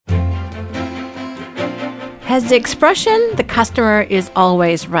Has the expression, the customer is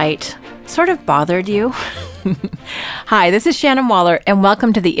always right, sort of bothered you? Hi, this is Shannon Waller, and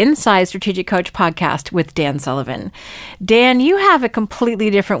welcome to the Inside Strategic Coach podcast with Dan Sullivan. Dan, you have a completely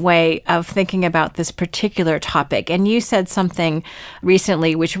different way of thinking about this particular topic, and you said something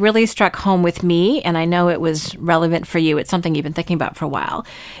recently which really struck home with me, and I know it was relevant for you. It's something you've been thinking about for a while.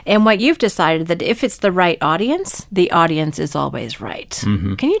 And what you've decided that if it's the right audience, the audience is always right.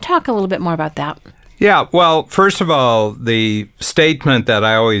 Mm-hmm. Can you talk a little bit more about that? Yeah, well, first of all, the statement that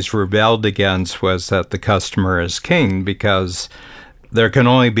I always rebelled against was that the customer is king, because there can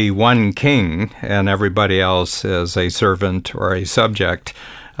only be one king and everybody else is a servant or a subject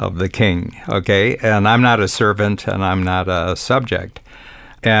of the king, okay? And I'm not a servant and I'm not a subject.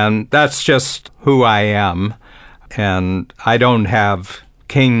 And that's just who I am. And I don't have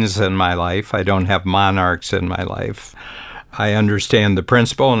kings in my life. I don't have monarchs in my life. I understand the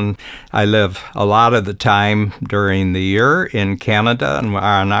principle, and I live a lot of the time during the year in Canada, and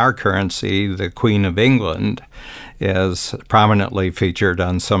on our currency, the Queen of England is prominently featured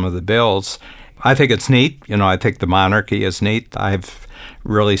on some of the bills. I think it's neat. I think the monarchy is neat. I've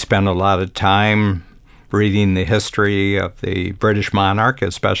really spent a lot of time reading the history of the British monarch,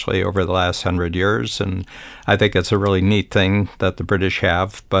 especially over the last 100 years, and I think it's a really neat thing that the British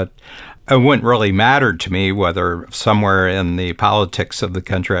have, but it wouldn't really matter to me whether somewhere in the politics of the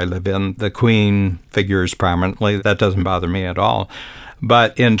country I live in, the Queen figures prominently. That doesn't bother me at all.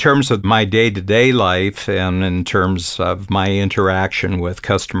 But in terms of my day-to-day life and in terms of my interaction with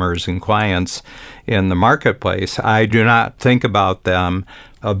customers and clients in the marketplace, I do not think about them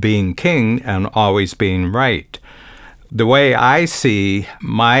of being king and always being right. The way I see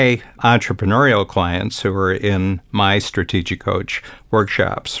my entrepreneurial clients who are in my Strategic Coach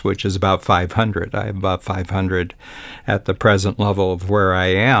workshops, which is about 500, I have about 500 at the present level of where I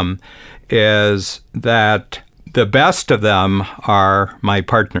am, is that the best of them are my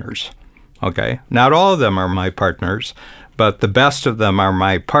partners, okay? Not all of them are my partners, but the best of them are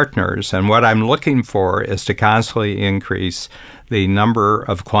my partners. And what I'm looking for is to constantly increase the number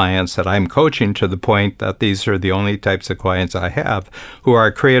of clients that I'm coaching to the point that these are the only types of clients I have who are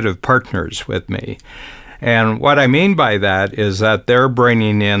creative partners with me. And what I mean by that is that they're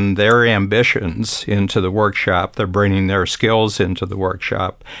bringing in their ambitions into the workshop. They're bringing their skills into the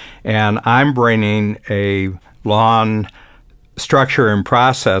workshop. And I'm bringing a long structure and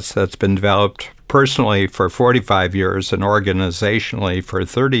process that's been developed personally for 45 years and organizationally for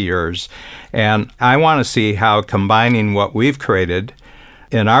 30 years. And I want to see how combining what we've created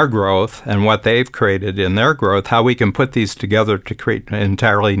in our growth and what they've created in their growth, how we can put these together to create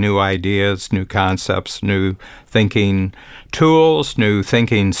entirely new ideas, new concepts, new thinking tools, new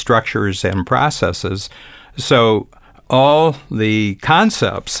thinking structures and processes. So all the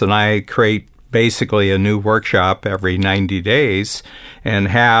concepts, and I create basically a new workshop every 90 days and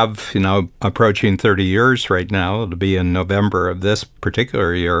have, approaching 30 years right now. It'll be in November of this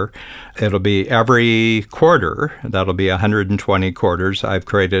particular year. It'll be every quarter. That'll be 120 quarters. I've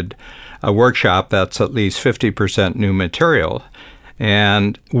created a workshop that's at least 50% new material.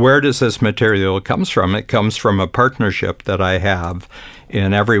 And where does this material come from? It comes from a partnership that I have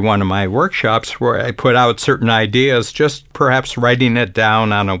in every one of my workshops where I put out certain ideas, just perhaps writing it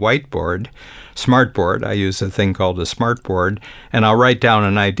down on a whiteboard, smartboard. I use a thing called a smartboard, and I'll write down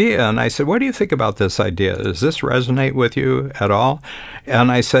an idea. And I said, what do you think about this idea? Does this resonate with you at all?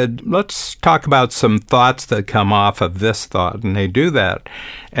 And I said, let's talk about some thoughts that come off of this thought. And they do that.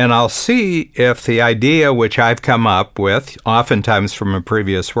 And I'll see if the idea which I've come up with, oftentimes from a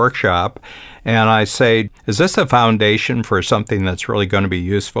previous workshop, and I say, is this a foundation for something that's really going to be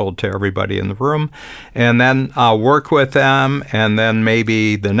useful to everybody in the room? And then I'll work with them, and then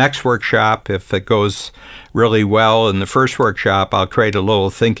maybe the next workshop, if it goes really well in the first workshop, I'll create a little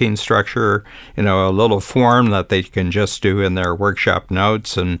thinking structure, a little form that they can just do in their workshop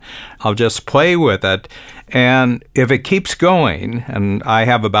notes, and I'll just play with it. And if it keeps going, and I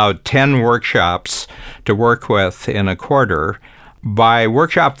have about 10 workshops to work with in a quarter, by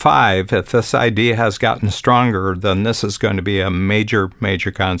workshop 5, if this idea has gotten stronger, then this is going to be a major,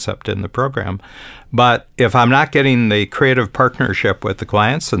 major concept in the program. But if I'm not getting the creative partnership with the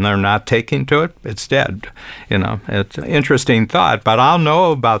clients and they're not taking to it, it's dead. It's an interesting thought, but I'll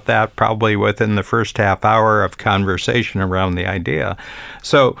know about that probably within the first half hour of conversation around the idea.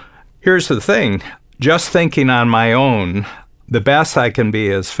 So here's the thing. Just thinking on my own, the best I can be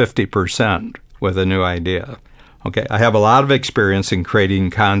is 50% with a new idea. Okay, I have a lot of experience in creating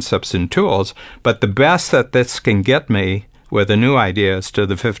concepts and tools, but the best that this can get me with a new idea is to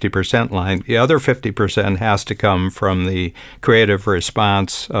the 50% line. The other 50% has to come from the creative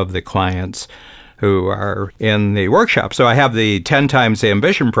response of the clients who are in the workshop. So I have the 10 Times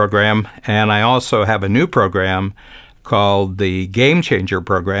Ambition program, and I also have a new program called the Game Changer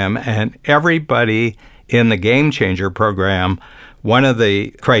program. And everybody in the Game Changer program, one of the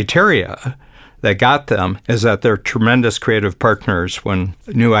criteria that got them is that they're tremendous creative partners when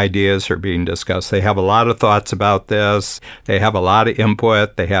new ideas are being discussed. They have a lot of thoughts about this. They have a lot of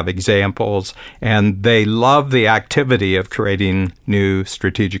input. They have examples. And they love the activity of creating new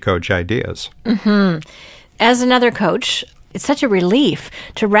strategic coach ideas. Mm-hmm. As another coach, it's such a relief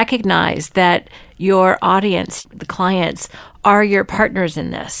to recognize that your audience, the clients, are your partners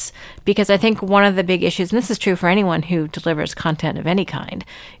in this. Because I think one of the big issues, and this is true for anyone who delivers content of any kind,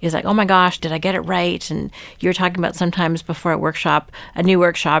 is like, oh my gosh, did I get it right? And you're talking about sometimes before a new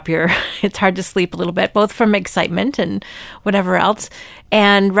workshop, it's hard to sleep a little bit, both from excitement and whatever else,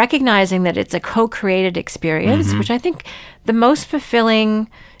 and recognizing that it's a co-created experience, which I think the most fulfilling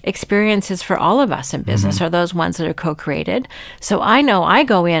experiences for all of us in business are those ones that are co-created. So I know I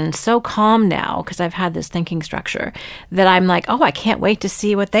go in so calm now because I've had this thinking structure that I'm like, oh, I can't wait to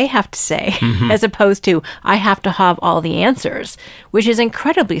see what they have to say, as opposed to I have to have all the answers, which is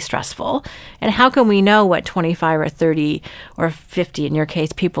incredibly stressful. And how can we know what 25 or 30 or 50, in your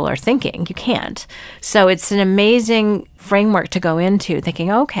case, people are thinking? You can't. So it's an amazing framework to go into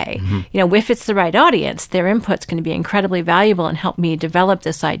thinking, okay, if it's the right audience, their input's going to be incredibly valuable and help me develop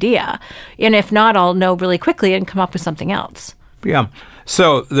this idea. And if not, I'll know really quickly and come up with something else. Yeah.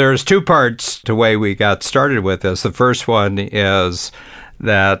 So there's two parts to the way we got started with this. The first one is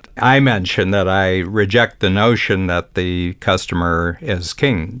that I mentioned that I reject the notion that the customer is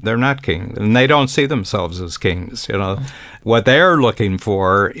king. They're not king, and they don't see themselves as kings. What they're looking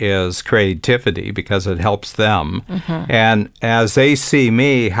for is creativity because it helps them. And as they see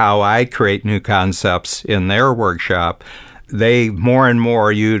me, how I create new concepts in their workshop, they more and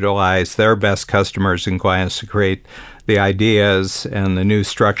more utilize their best customers and clients to create the ideas and the new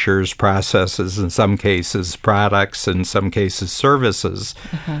structures, processes, in some cases products, in some cases services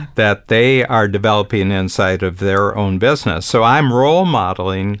that they are developing inside of their own business. So I'm role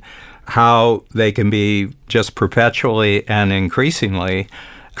modeling how they can be just perpetually and increasingly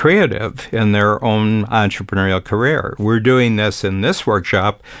creative in their own entrepreneurial career. We're doing this in this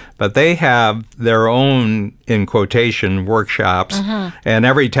workshop, but they have their own, in quotation, workshops. And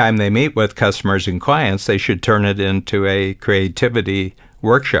every time they meet with customers and clients, they should turn it into a creativity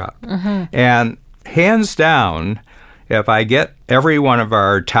workshop. And hands down, if I get every one of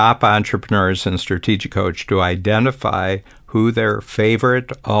our top entrepreneurs and strategic coach to identify who their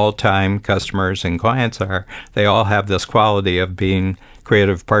favorite all-time customers and clients are, they all have this quality of being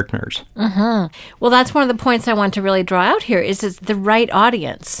creative partners. Well, that's one of the points I want to really draw out here is it's the right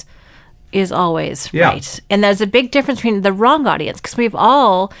audience is always right. And there's a big difference between the wrong audience, because we've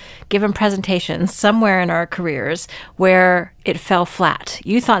all given presentations somewhere in our careers where it fell flat.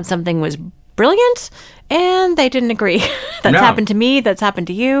 You thought something was brilliant, and they didn't agree. That's happened to me. That's happened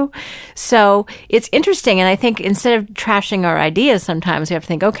to you. So it's interesting. And I think instead of trashing our ideas, sometimes we have to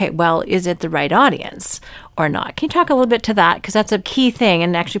think, okay, well, is it the right audience or not? Can you talk a little bit to that? Because that's a key thing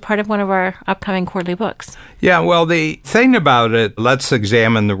and actually part of one of our upcoming quarterly books. Yeah, well, the thing about it, let's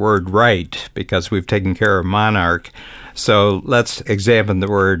examine the word right, because we've taken care of monarch. So let's examine the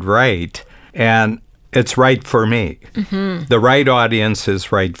word right. And it's right for me. The right audience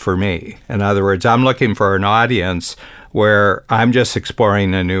is right for me. In other words, I'm looking for an audience where I'm just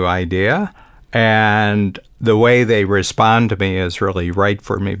exploring a new idea, and the way they respond to me is really right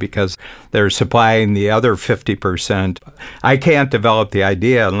for me because they're supplying the other 50%. I can't develop the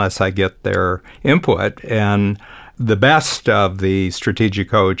idea unless I get their input. And the best of the strategic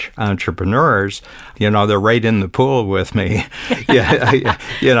coach entrepreneurs, they're right in the pool with me.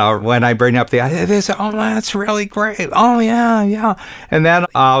 When I bring up the idea, they say, oh, that's really great. Oh, yeah. And then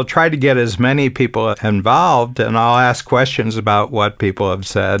I'll try to get as many people involved, and I'll ask questions about what people have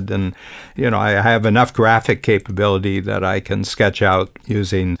said. And, I have enough graphic capability that I can sketch out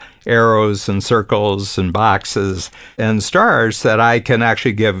using arrows and circles and boxes and stars that I can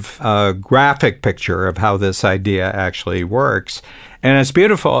actually give a graphic picture of how this idea actually works. And it's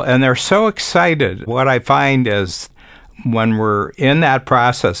beautiful, and they're so excited. What I find is when we're in that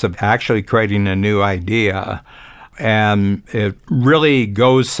process of actually creating a new idea and it really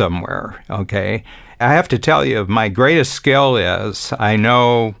goes somewhere, okay, I have to tell you, my greatest skill is I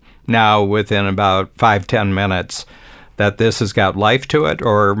know now within about 5-10 minutes that this has got life to it,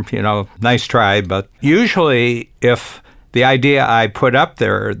 or, nice try. But usually if the idea I put up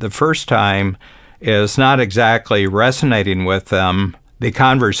there the first time is not exactly resonating with them, the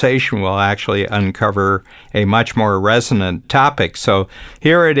conversation will actually uncover a much more resonant topic. So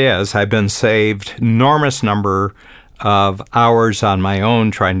here it is. I've been saved enormous number of hours on my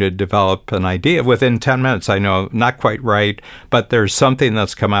own trying to develop an idea. Within 10 minutes, I know, not quite right, but there's something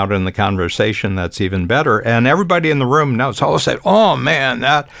that's come out in the conversation that's even better. And everybody in the room knows. All said, oh,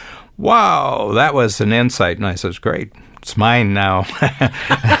 man, wow, that was an insight. And I says, great. It's mine now.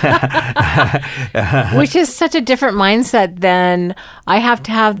 Which is such a different mindset than I have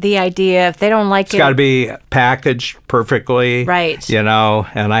to have the idea. If they don't like it's got to be packaged perfectly. Right. And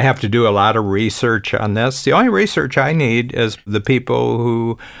I have to do a lot of research on this. The only research I need is the people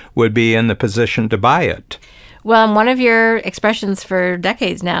who would be in the position to buy it. Well, and one of your expressions for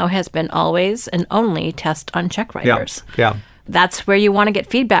decades now has been always and only test on check writers. Yeah. That's where you want to get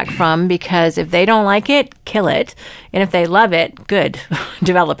feedback from, because if they don't like it, kill it. And if they love it, good,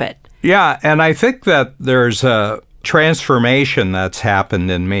 develop it. Yeah, and I think that there's a transformation that's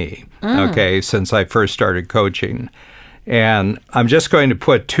happened in me, since I first started coaching. And I'm just going to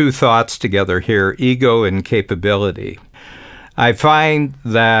put two thoughts together here, ego and capability. I find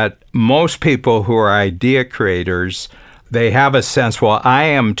that most people who are idea creators, they have a sense, well, I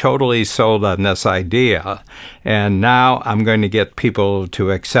am totally sold on this idea, and now I'm going to get people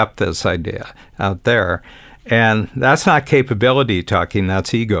to accept this idea out there. And that's not capability talking,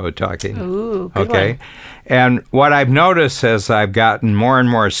 that's ego talking. Ooh, good one. And what I've noticed as I've gotten more and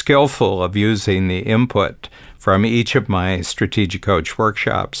more skillful of using the input from each of my Strategic Coach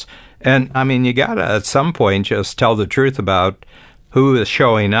workshops, and I mean, you got to at some point just tell the truth about who is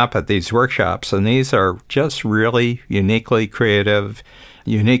showing up at these workshops. And these are just really uniquely creative,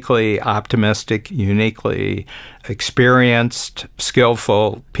 uniquely optimistic, uniquely experienced,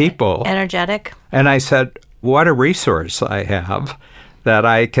 skillful people. Energetic. And I said, what a resource I have that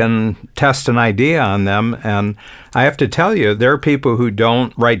I can test an idea on them. And I have to tell you, there are people who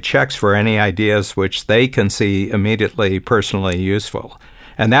don't write checks for any ideas which they can see immediately personally useful.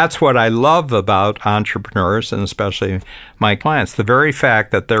 And that's what I love about entrepreneurs, and especially my clients, the very fact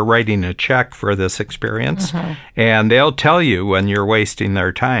that they're writing a check for this experience, and they'll tell you when you're wasting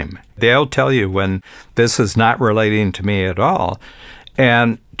their time. They'll tell you when this is not relating to me at all.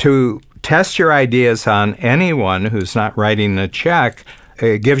 And to test your ideas on anyone who's not writing a check,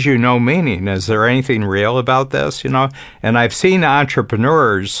 it gives you no meaning. Is there anything real about this? And I've seen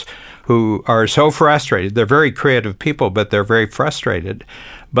entrepreneurs who are so frustrated. They're very creative people, but they're very frustrated.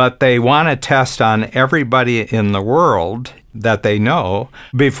 But they want to test on everybody in the world that they know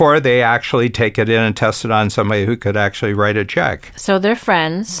before they actually take it in and test it on somebody who could actually write a check. So their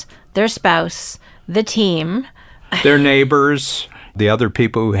friends, their spouse, the team, their neighbors, the other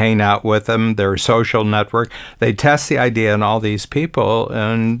people who hang out with them, their social network. They test the idea on all these people,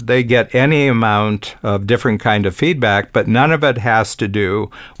 and they get any amount of different kind of feedback, but none of it has to do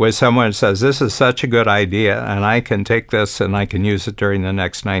with someone who says, this is such a good idea, and I can take this and I can use it during the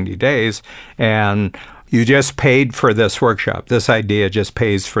next 90 days. And you just paid for this workshop. This idea just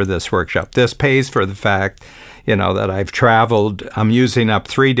pays for this workshop. This pays for the fact that I've traveled. I'm using up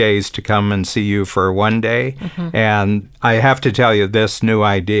 3 days to come and see you for 1 day. And I have to tell you, this new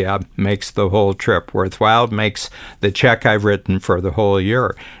idea makes the whole trip worthwhile, makes the check I've written for the whole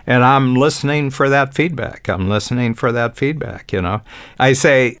year. And I'm listening for that feedback. I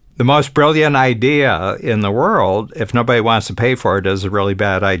say, the most brilliant idea in the world, if nobody wants to pay for it, is a really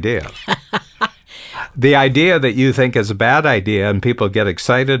bad idea. The idea that you think is a bad idea and people get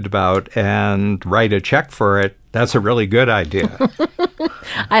excited about and write a check for it, that's a really good idea.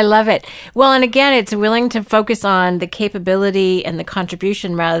 I love it. Well, and again, it's willing to focus on the capability and the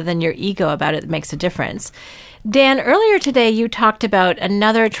contribution rather than your ego about it that makes a difference. Dan, earlier today, you talked about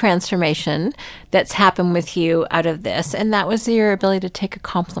another transformation that's happened with you out of this, and that was your ability to take a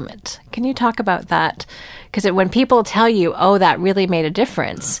compliment. Can you talk about that? Because when people tell you, oh, that really made a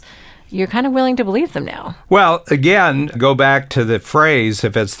difference, you're kind of willing to believe them now. Well, again, go back to the phrase,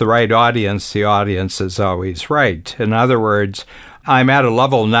 if it's the right audience, the audience is always right. In other words, I'm at a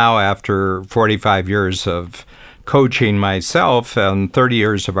level now after 45 years of coaching myself and 30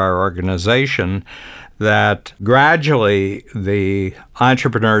 years of our organization that gradually the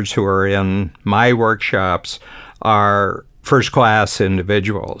entrepreneurs who are in my workshops are first-class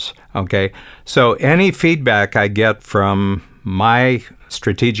individuals, okay? So any feedback I get from my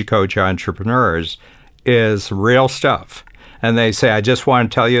Strategic Coach entrepreneurs is real stuff. And they say, I just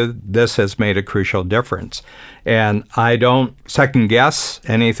want to tell you this has made a crucial difference. And I don't second guess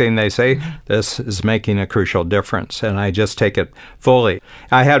anything they say. This is making a crucial difference. And I just take it fully.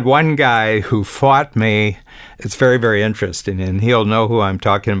 I had one guy who fought me. It's very, very interesting. And he'll know who I'm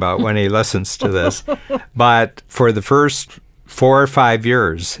talking about when he listens to this. But for the first 4 or 5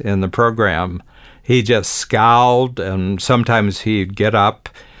 years in the program, he just scowled, and sometimes he'd get up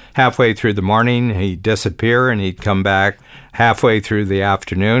halfway through the morning, he'd disappear, and he'd come back halfway through the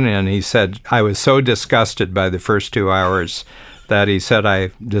afternoon. And he said, I was so disgusted by the first 2 hours that he said,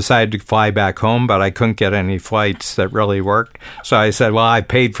 I decided to fly back home, but I couldn't get any flights that really worked. So I said, well, I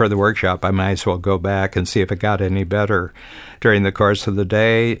paid for the workshop. I might as well go back and see if it got any better during the course of the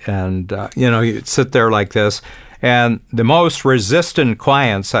day. And, you'd sit there like this. And the most resistant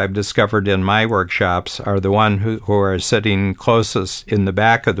clients I've discovered in my workshops are the ones who are sitting closest in the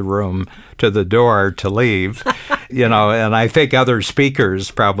back of the room to the door to leave. And I think other speakers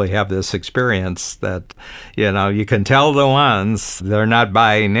probably have this experience that, you can tell the ones they're not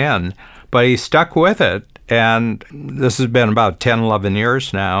buying in. But he stuck with it. And this has been about 10, 11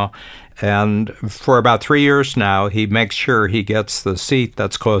 years now. And for about 3 years now, he makes sure he gets the seat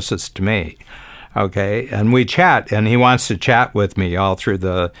that's closest to me. Okay, and we chat, and he wants to chat with me all through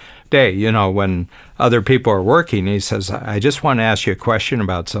the day. When other people are working, he says, I just want to ask you a question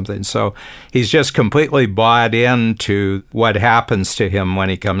about something. So he's just completely bought into what happens to him when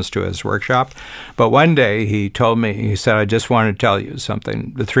he comes to his workshop. But one day he told me, he said, I just want to tell you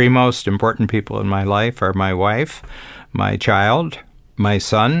something. The 3 most important people in my life are my wife, my child, my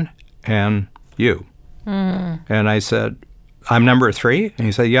son, and you. And I said, I'm number 3? And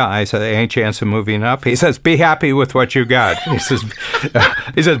he said, yeah. I said, any chance of moving up? He says, be happy with what you got. He says,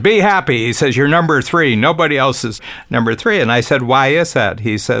 be happy. He says, you're number 3. Nobody else is number 3. And I said, why is that?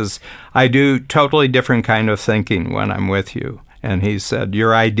 He says, I do totally different kind of thinking when I'm with you. And he said,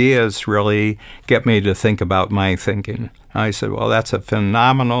 your ideas really get me to think about my thinking. I said, well, that's a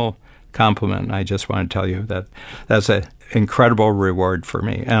phenomenal compliment. I just want to tell you that that's an incredible reward for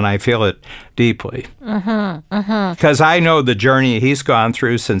me, and I feel it deeply. Because I know the journey he's gone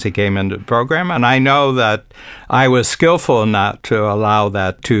through since he came into the program, and I know that I was skillful not to allow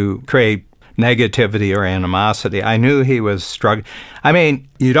that to create negativity or animosity. I knew he was struggling. I mean,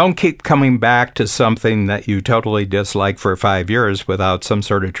 you don't keep coming back to something that you totally dislike for 5 years without some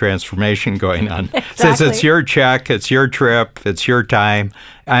sort of transformation going on. Exactly. Since it's your check, it's your trip, it's your time.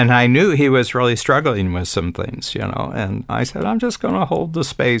 And I knew he was really struggling with some things, And I said, I'm just going to hold the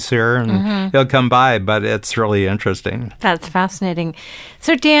space here, and he'll come by. But it's really interesting. That's fascinating.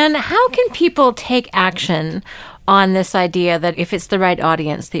 So, Dan, how can people take action on this idea that if it's the right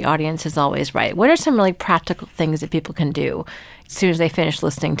audience, the audience is always right? What are some really practical things that people can do as soon as they finish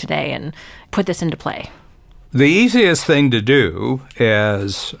listening today and put this into play? The easiest thing to do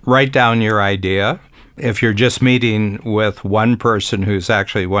is write down your idea. If you're just meeting with one person who's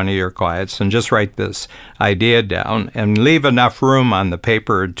actually one of your clients, and just write this idea down and leave enough room on the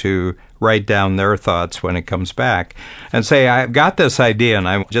paper to write down their thoughts when it comes back, and say, I've got this idea and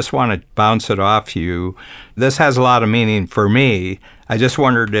I just want to bounce it off you. This has a lot of meaning for me. I just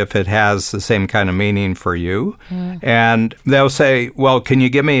wondered if it has the same kind of meaning for you. And they'll say, well, can you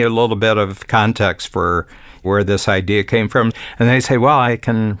give me a little bit of context for where this idea came from? And they say, well, I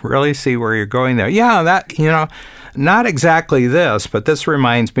can really see where you're going there. Yeah, that, not exactly this, but this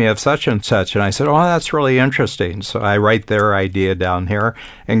reminds me of such and such. And I said, oh, that's really interesting. So I write their idea down here.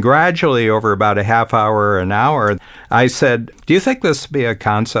 And gradually, over about a half hour, an hour, I said, do you think this would be a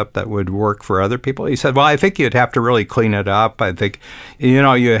concept that would work for other people? He said, well, I think you'd have to really clean it up. I think, you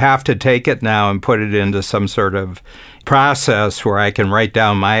have to take it now and put it into some sort of process where I can write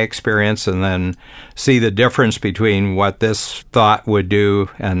down my experience and then see the difference between what this thought would do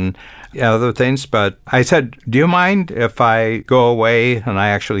and other things. But I said, do you mind if I go away and I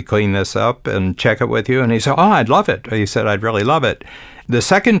actually clean this up and check it with you? And he said, oh, I'd love it. He said, I'd really love it. The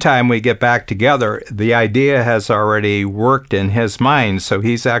second time we get back together, the idea has already worked in his mind. So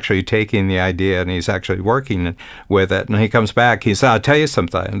he's actually taking the idea and he's actually working with it. And he comes back, he said, I'll tell you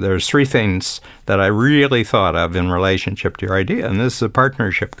something. There's 3 things that I really thought of in relationship to your idea. And this is a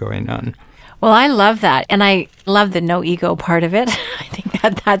partnership going on. Well, I love that. And I love the no ego part of it. I think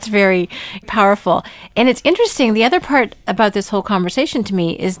that's very powerful. And it's interesting. The other part about this whole conversation to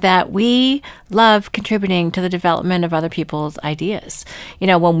me is that we love contributing to the development of other people's ideas.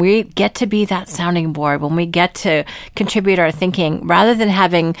 When we get to be that sounding board, when we get to contribute our thinking, rather than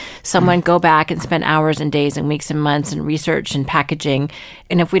having someone go back and spend hours and days and weeks and months in research and packaging,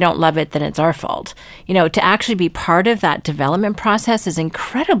 and if we don't love it, then it's our fault. To actually be part of that development process is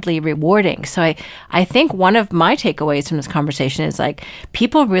incredibly rewarding. So I think one of my takeaways from this conversation is like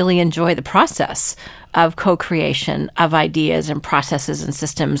people really enjoy the process of co-creation of ideas and processes and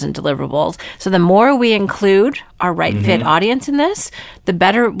systems and deliverables. So the more we include our right fit audience in this, the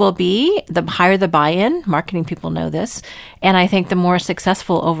better it will be, the higher the buy-in. Marketing people know this. And I think the more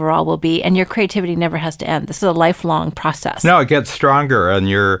successful overall will be. And your creativity never has to end. This is a lifelong process. No, it gets stronger, and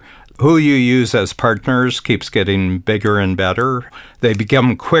who you use as partners keeps getting bigger and better. They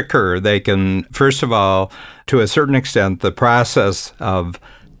become quicker. They can, first of all, to a certain extent, the process of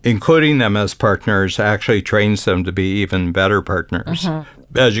including them as partners actually trains them to be even better partners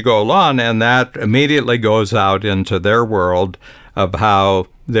as you go along. And that immediately goes out into their world of how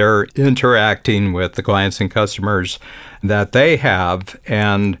they're interacting with the clients and customers that they have.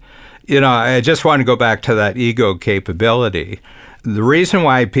 And, I just want to go back to that ego capability. The reason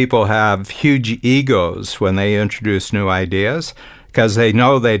why people have huge egos when they introduce new ideas, because they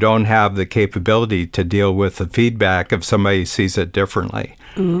know they don't have the capability to deal with the feedback if somebody sees it differently.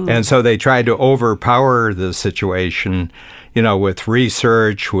 Ooh. And so they try to overpower the situation, with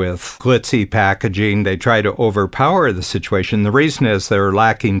research, with glitzy packaging. They try to overpower the situation. The reason is they're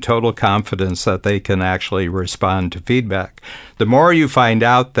lacking total confidence that they can actually respond to feedback. The more you find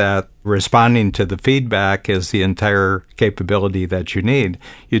out that responding to the feedback is the entire capability that you need,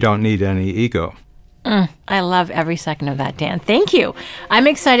 you don't need any ego. I love every second of that, Dan. Thank you. I'm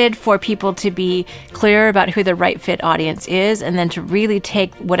excited for people to be clear about who the right fit audience is, and then to really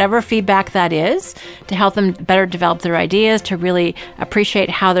take whatever feedback that is to help them better develop their ideas, to really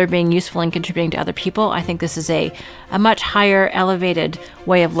appreciate how they're being useful and contributing to other people. I think this is a much higher elevated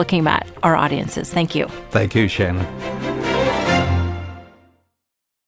way of looking at our audiences. Thank you. Thank you, Shannon.